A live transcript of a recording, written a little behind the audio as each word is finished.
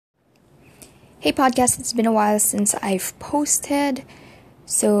Hey podcast, it's been a while since I've posted,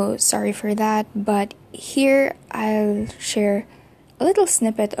 so sorry for that, but here I'll share a little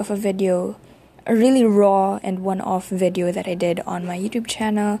snippet of a video, a really raw and one-off video that I did on my YouTube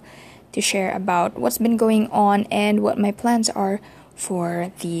channel to share about what's been going on and what my plans are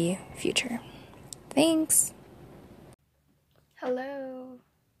for the future. Thanks! Hello!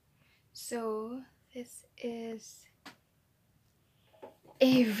 So, this is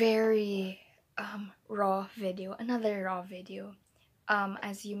a very another raw video.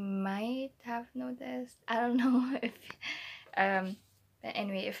 As you might have noticed, I don't know if but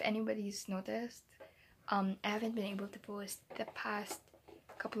anyway, if anybody's noticed, I haven't been able to post the past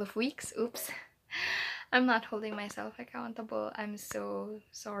couple of weeks. Oops. I'm not holding myself accountable. I'm so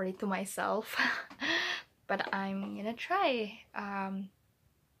sorry to myself. But I'm gonna try.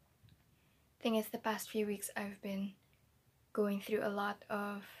 Thing is, the past few weeks I've been going through a lot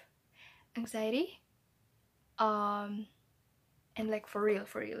of anxiety. And like for real,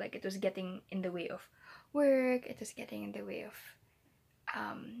 like it was getting in the way of work, it was getting in the way of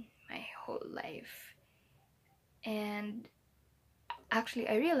my whole life. And actually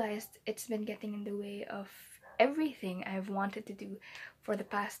I realized it's been getting in the way of everything I've wanted to do for the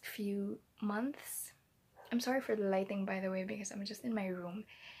past few months. I'm sorry for the lighting, by the way, because I'm just in my room.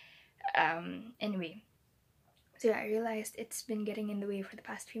 Anyway, so yeah, I realized it's been getting in the way for the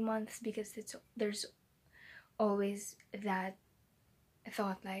past few months because there's always that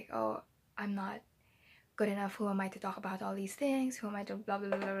thought like, oh, I'm not good enough, who am I to talk about all these things, who am I to blah blah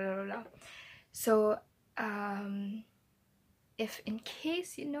blah blah blah blah. So if in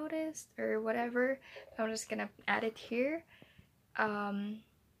case you noticed or whatever, I'm just gonna add it here.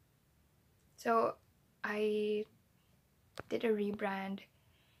 So I did a rebrand.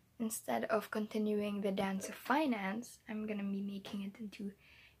 Instead of continuing the dance of finance, I'm gonna be making it into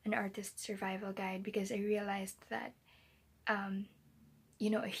an artist survival guide, because I realized that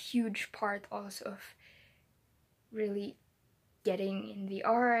a huge part also of really getting in the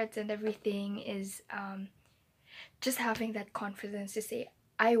arts and everything is just having that confidence to say,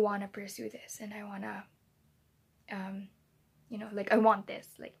 I want to pursue this and I want to like I want this,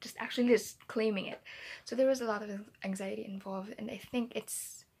 like just actually just claiming it. So there was a lot of anxiety involved, and I think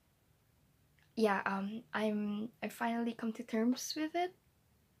it's I finally come to terms with it,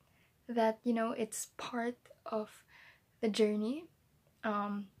 that it's part of the journey.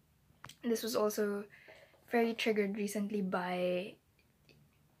 This was also very triggered recently by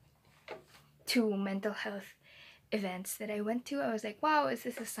two mental health events that I went to. I was like, wow, is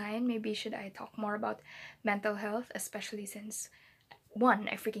this a sign? Maybe should I talk more about mental health, especially since one,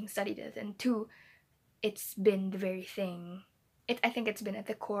 I freaking studied it, and two, it's been the very thing. I think it's been at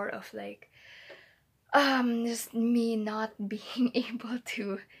the core of like just me not being able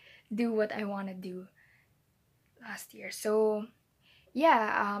to do what I want to do last year. So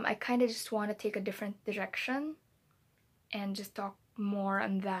yeah, I kind of just want to take a different direction and just talk more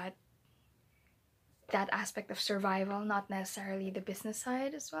on that aspect of survival, not necessarily the business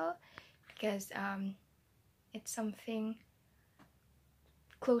side as well, because it's something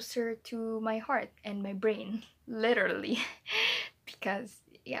closer to my heart and my brain, literally. Because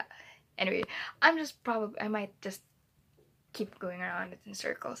yeah, anyway, I might just keep going around it in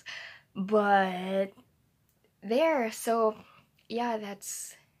circles, but there. So yeah,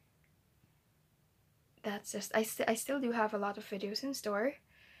 that's just I still do have a lot of videos in store,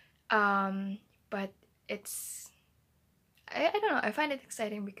 but it's I don't know, I find it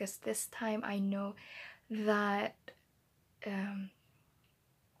exciting because this time I know that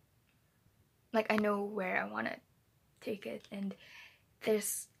like I know where I want to take it, and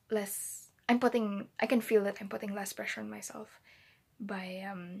there's less I can feel that I'm putting less pressure on myself by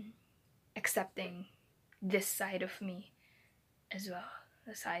accepting this side of me as well,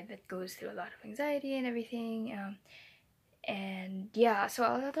 the side that goes through a lot of anxiety and everything. And yeah, so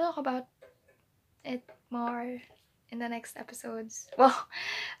I'll talk about it more in the next episodes. Well,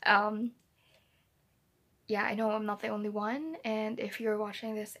 yeah, I know I'm not the only one, and if you're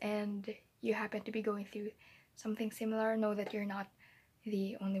watching this and you happen to be going through something similar, know that you're not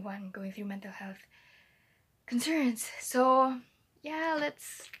the only one going through mental health concerns. So yeah,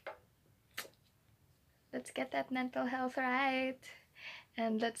 let's get that mental health right,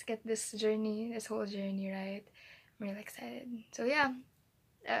 and let's get this whole journey right. I'm really excited. So yeah,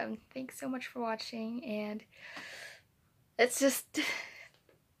 thanks so much for watching, and let's just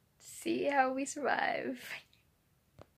see how we survive.